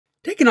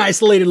Take an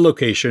isolated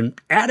location,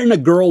 add in a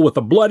girl with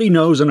a bloody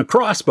nose and a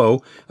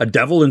crossbow, a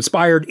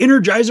devil-inspired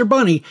Energizer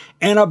Bunny,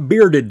 and a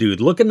bearded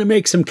dude looking to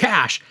make some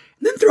cash,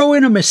 and then throw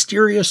in a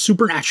mysterious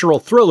supernatural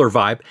thriller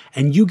vibe,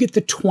 and you get the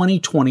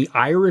 2020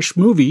 Irish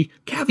movie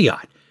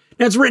Caveat.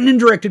 Now, it's written and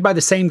directed by the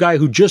same guy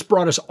who just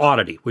brought us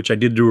Oddity, which I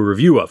did do a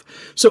review of.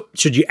 So,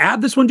 should you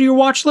add this one to your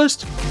watch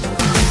list?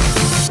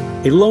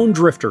 A lone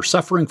drifter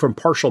suffering from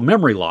partial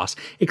memory loss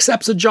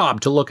accepts a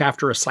job to look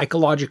after a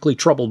psychologically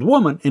troubled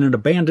woman in an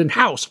abandoned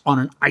house on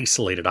an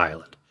isolated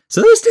island. So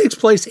this takes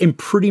place in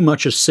pretty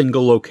much a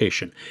single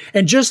location.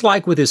 And just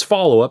like with his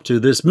follow-up to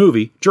this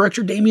movie,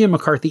 director Damian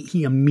McCarthy,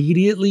 he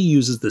immediately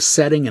uses the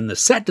setting and the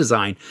set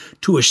design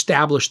to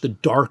establish the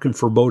dark and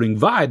foreboding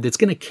vibe that's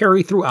going to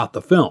carry throughout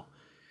the film.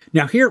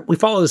 Now here, we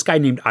follow this guy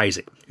named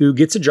Isaac, who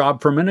gets a job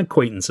from an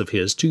acquaintance of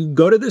his to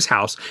go to this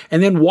house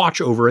and then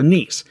watch over a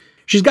niece.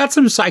 She's got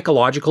some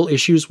psychological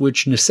issues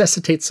which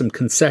necessitate some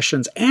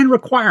concessions and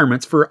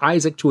requirements for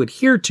Isaac to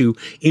adhere to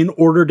in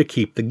order to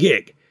keep the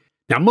gig.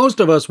 Now, most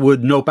of us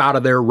would nope out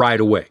of there right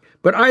away,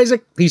 but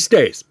Isaac, he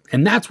stays,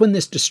 and that's when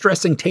this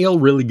distressing tale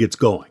really gets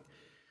going.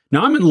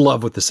 Now, I'm in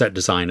love with the set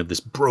design of this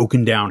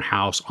broken down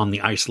house on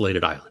the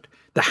isolated island.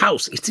 The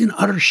house, it's in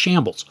utter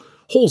shambles.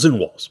 Holes in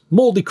walls,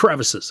 moldy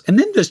crevices, and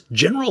then this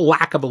general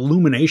lack of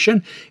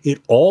illumination.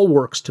 It all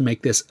works to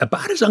make this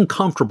about as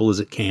uncomfortable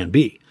as it can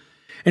be.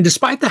 And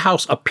despite the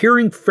house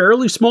appearing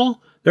fairly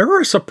small, there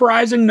are a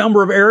surprising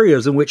number of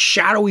areas in which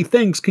shadowy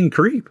things can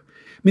creep.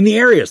 I mean, the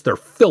areas, they're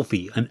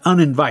filthy and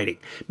uninviting,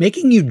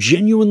 making you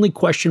genuinely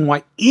question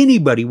why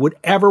anybody would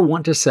ever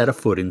want to set a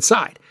foot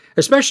inside,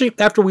 especially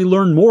after we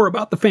learn more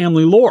about the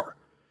family lore.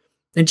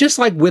 And just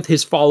like with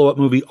his follow-up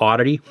movie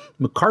Oddity,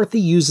 McCarthy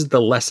uses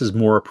the less is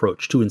more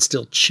approach to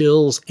instill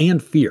chills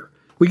and fear.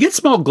 We get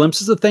small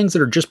glimpses of things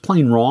that are just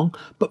plain wrong,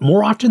 but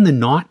more often than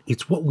not,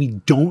 it's what we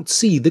don't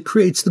see that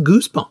creates the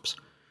goosebumps.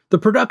 The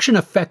production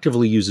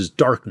effectively uses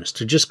darkness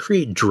to just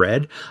create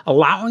dread,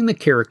 allowing the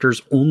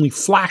characters only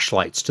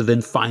flashlights to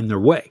then find their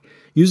way,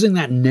 using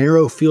that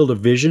narrow field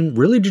of vision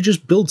really to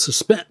just build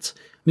suspense.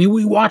 I mean,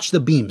 we watch the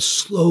beams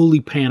slowly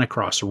pan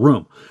across a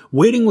room,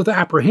 waiting with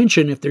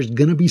apprehension if there's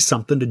going to be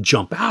something to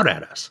jump out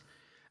at us.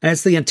 And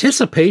it's the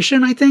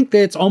anticipation, I think,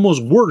 that's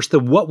almost worse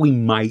than what we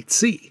might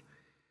see.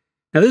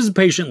 Now, this is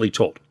patiently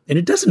told, and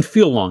it doesn't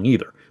feel long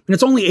either. And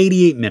it's only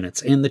 88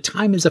 minutes, and the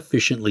time is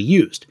efficiently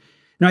used.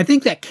 Now, I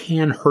think that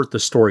can hurt the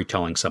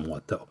storytelling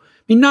somewhat, though.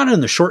 I mean, not in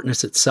the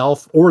shortness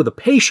itself or the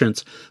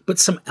patience, but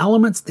some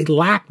elements they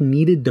lack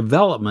needed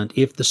development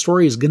if the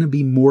story is going to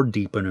be more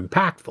deep and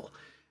impactful.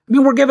 I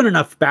mean, we're given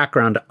enough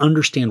background to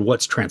understand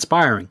what's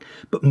transpiring,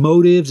 but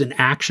motives and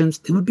actions,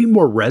 they would be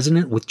more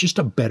resonant with just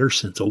a better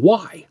sense of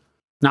why.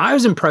 Now, I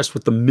was impressed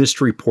with the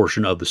mystery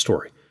portion of the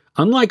story.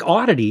 Unlike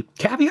Oddity,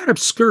 Caveat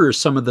obscures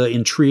some of the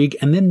intrigue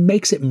and then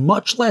makes it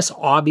much less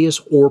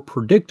obvious or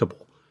predictable.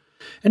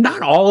 And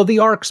not all of the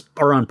arcs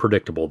are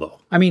unpredictable, though.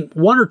 I mean,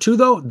 one or two,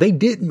 though, they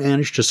did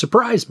manage to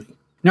surprise me.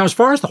 Now, as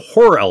far as the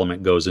horror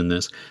element goes in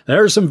this,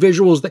 there are some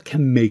visuals that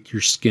can make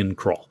your skin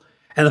crawl.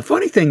 And the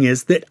funny thing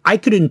is that I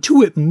could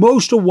intuit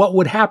most of what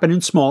would happen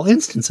in small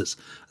instances.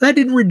 That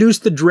didn't reduce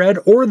the dread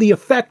or the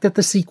effect that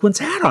the sequence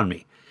had on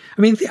me.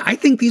 I mean, I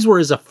think these were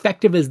as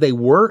effective as they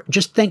were,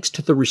 just thanks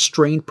to the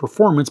restrained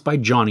performance by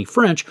Johnny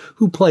French,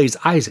 who plays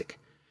Isaac.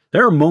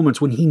 There are moments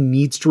when he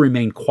needs to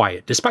remain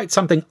quiet, despite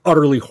something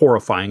utterly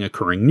horrifying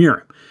occurring near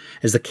him.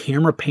 As the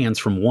camera pans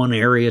from one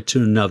area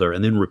to another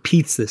and then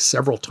repeats this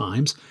several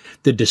times,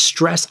 the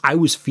distress I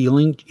was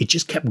feeling, it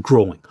just kept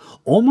growing,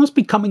 almost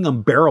becoming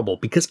unbearable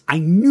because I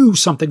knew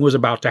something was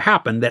about to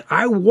happen that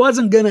I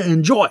wasn't going to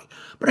enjoy,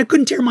 but I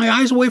couldn't tear my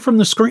eyes away from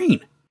the screen.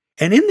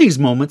 And in these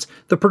moments,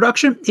 the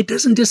production, it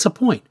doesn't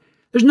disappoint.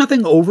 There's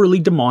nothing overly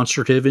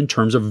demonstrative in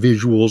terms of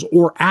visuals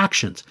or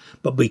actions,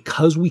 but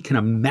because we can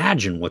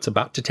imagine what's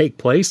about to take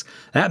place,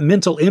 that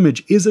mental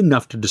image is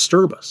enough to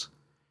disturb us.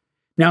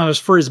 Now,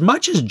 for as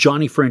much as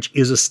Johnny French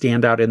is a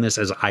standout in this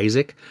as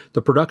Isaac,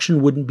 the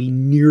production wouldn't be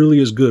nearly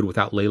as good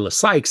without Layla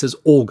Sykes as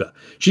Olga.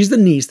 She's the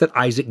niece that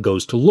Isaac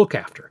goes to look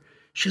after.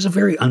 She has a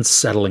very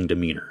unsettling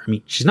demeanor. I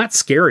mean, she's not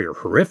scary or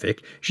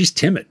horrific. She's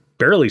timid,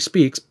 barely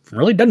speaks,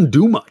 really doesn't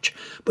do much.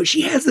 But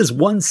she has this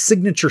one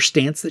signature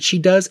stance that she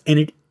does, and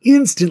it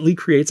instantly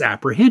creates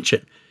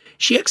apprehension.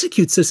 She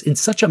executes this in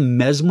such a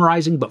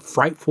mesmerizing but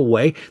frightful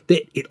way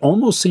that it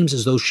almost seems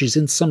as though she's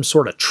in some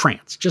sort of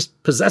trance,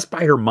 just possessed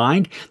by her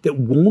mind that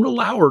won't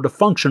allow her to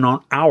function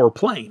on our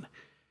plane.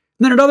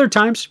 And then at other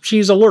times,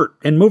 she's alert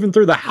and moving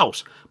through the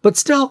house, but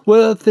still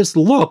with this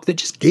look that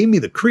just gave me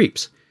the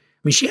creeps. I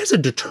mean, she has a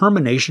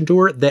determination to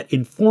her that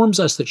informs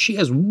us that she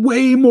has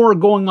way more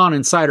going on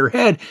inside her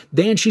head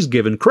than she's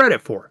given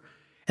credit for.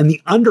 And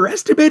the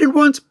underestimated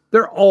ones,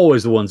 they're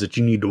always the ones that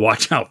you need to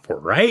watch out for,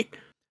 right?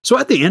 So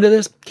at the end of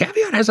this,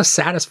 Caveat has a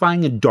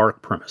satisfying and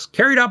dark premise,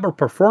 carried out by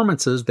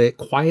performances that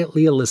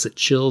quietly elicit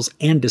chills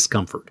and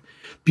discomfort.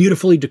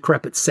 Beautifully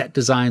decrepit set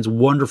designs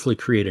wonderfully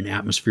create an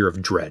atmosphere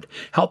of dread,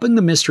 helping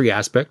the mystery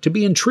aspect to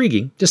be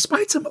intriguing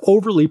despite some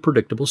overly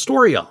predictable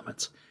story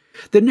elements.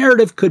 The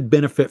narrative could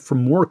benefit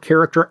from more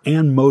character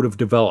and motive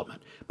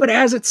development, but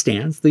as it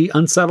stands, the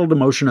unsettled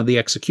emotion of the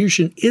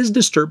execution is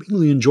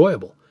disturbingly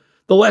enjoyable.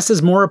 The less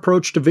is more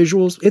approach to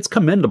visuals, it's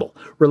commendable,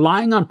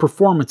 relying on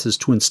performances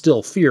to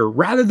instill fear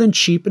rather than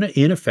cheap and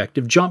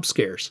ineffective jump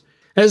scares.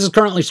 This is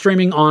currently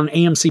streaming on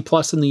AMC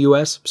Plus in the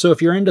US, so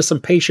if you're into some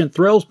patient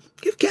thrills,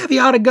 give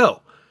Caveat a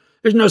go.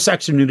 There's no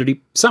sex or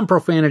nudity, some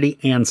profanity,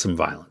 and some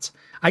violence.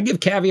 I give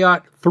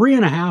Caveat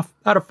 3.5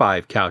 out of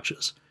 5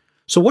 couches.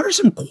 So what are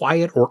some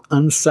quiet or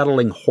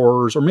unsettling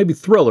horrors or maybe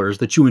thrillers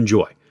that you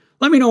enjoy?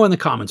 Let me know in the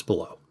comments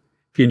below.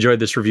 If you enjoyed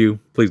this review,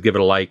 please give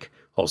it a like.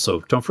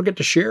 Also, don't forget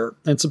to share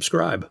and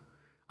subscribe.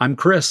 I'm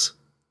Chris.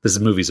 This is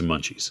Movies and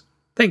Munchies.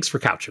 Thanks for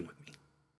couching with me.